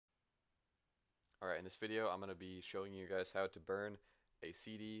Alright, in this video I'm going to be showing you guys how to burn a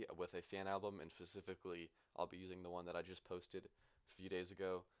CD with a fan album, and specifically I'll be using the one that I just posted a few days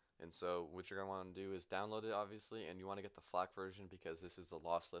ago. And so what you're going to want to do is download it, obviously, and you want to get the FLAC version because this is the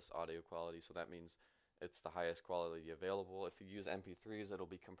lossless audio quality, so that means it's the highest quality available. If you use MP3s, it'll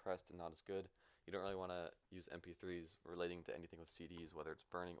be compressed and not as good. You don't really want to use MP3s relating to anything with CDs, whether it's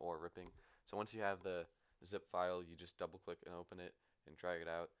burning or ripping. So once you have the zip file, you just double click and open it and drag it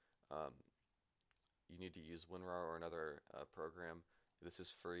out. You need to use WinRAR or another program. This is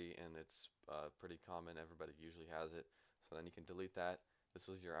free and it's pretty common. Everybody usually has it. So then you can delete that. This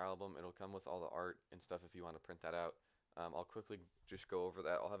is your album. It'll come with all the art and stuff if you want to print that out. I'll quickly just go over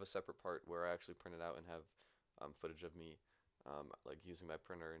that. I'll have a separate part where I actually print it out and have footage of me like using my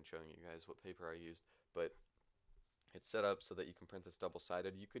printer and showing you guys what paper I used. But it's set up so that you can print this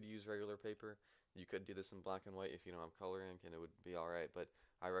double-sided. You could use regular paper. You could do this in black and white if you don't have color ink, and it would be alright, but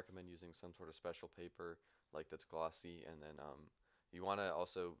I recommend using some sort of special paper like that's glossy. And then you want to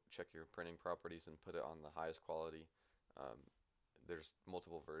also check your printing properties and put it on the highest quality. Um, there's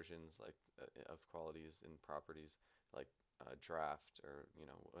multiple versions like of qualities and properties like draft or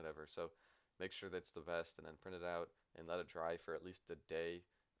whatever. So make sure that's the best, and then print it out and let it dry for at least a day,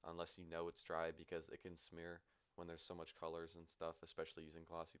 unless you know it's dry, because it can smear when there's so much colors and stuff, especially using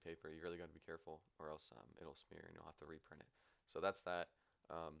glossy paper. You really got to be careful, or else it'll smear and you'll have to reprint it. So that's that.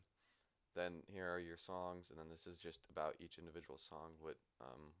 Um, then here are your songs, and then this is just about each individual song, what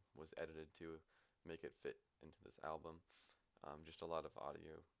was edited to make it fit into this album. Just a lot of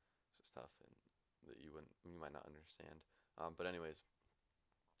audio stuff and that you might not understand. But anyways,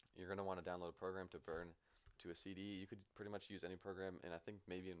 you're going to want to download a program to burn to a CD. You could pretty much use any program, and I think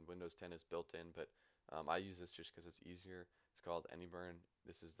maybe in Windows 10 it's built in, but I use this just because it's easier. It's called AnyBurn.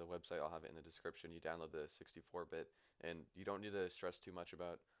 This is the website. I'll have it in the description. You download the 64-bit, and you don't need to stress too much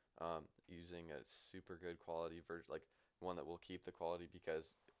about using a super good quality version, like one that will keep the quality,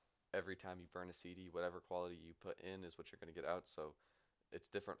 because every time you burn a CD, whatever quality you put in is what you're going to get out. So it's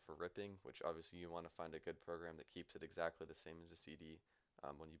different for ripping, which obviously you want to find a good program that keeps it exactly the same as a CD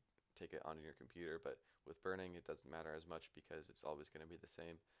when you take it onto your computer. But with burning, it doesn't matter as much because it's always going to be the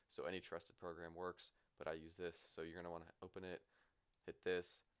same. So any trusted program works, but I use this. So you're going to want to open it, hit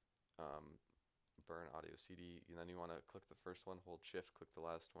this, um, burn audio CD, and then you want to click the first one, hold shift, click the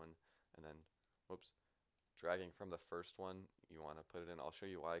last one, and then, whoops, dragging from the first one, you want to put it in. I'll show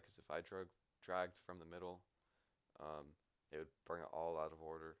you why, because if I dragged from the middle, it would bring it all out of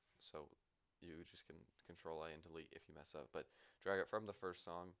order. So you just can control A and delete if you mess up. But drag it from the first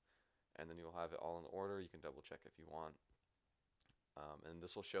song, and then you'll have it all in order. You can double check if you want. And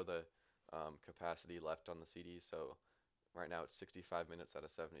this will show the capacity left on the CD. So right now it's 65 minutes out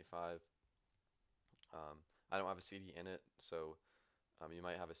of 75. I don't have a CD in it, so you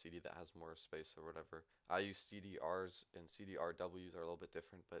might have a CD that has more space or whatever. I use CDRs, and CDRWs are a little bit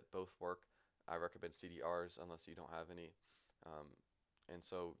different, but both work. I recommend CDRs unless you don't have any. Um, and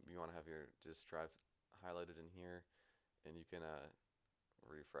so you want to have your disk drive highlighted in here, and you can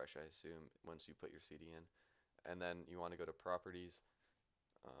refresh, I assume, once you put your CD in. And then you want to go to properties.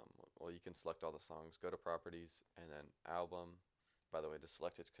 Well, you can select all the songs. Go to properties, and then album. By the way, to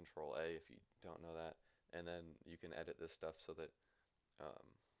select it's Control A if you don't know that. And then you can edit this stuff so um,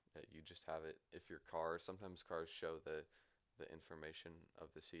 that you just have it. If your car, sometimes cars show the information of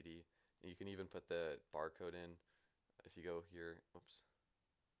the CD. And you can even put the barcode in. If you go here, oops,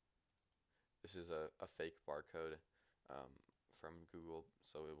 this is a fake barcode um, from Google,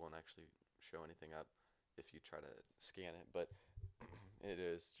 so it won't actually show anything up if you try to scan it, but it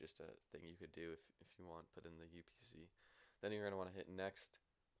is just a thing you could do if you want, put in the UPC. Then you're going to want to hit next,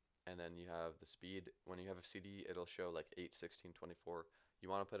 and then you have the speed. When you have a CD, it'll show like 8, 16, 24. You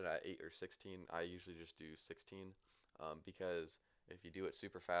want to put it at 8 or 16. I usually just do 16 because if you do it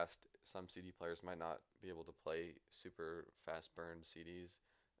super fast, some CD players might not be able to play super fast burned CDs,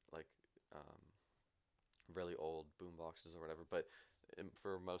 like um, really old boom boxes or whatever. But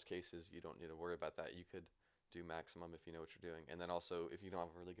for most cases, you don't need to worry about that. You could do maximum if you know what you're doing. And then also, if you don't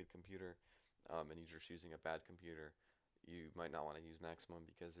have a really good computer and you're just using a bad computer, you might not want to use maximum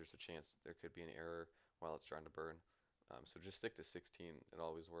because there's a chance there could be an error while it's trying to burn. So just stick to 16. It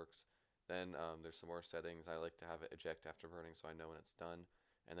always works. Then there's some more settings. I like to have it eject after burning so I know when it's done.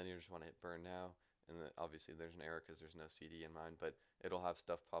 And then you just want to hit burn now. And then obviously there's an error because there's no CD in mine, but it'll have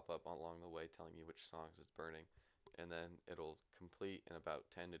stuff pop up along the way telling you which songs it's burning. And then it'll complete in about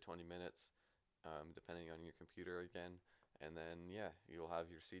 10 to 20 minutes, depending on your computer again. And then, yeah, you'll have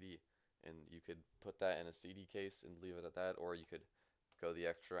your CD. And you could put that in a CD case and leave it at that, or you could go the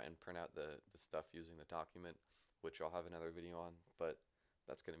extra and print out the stuff using the document, which I'll have another video on. But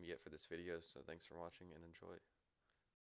that's going to be it for this video, so thanks for watching and enjoy.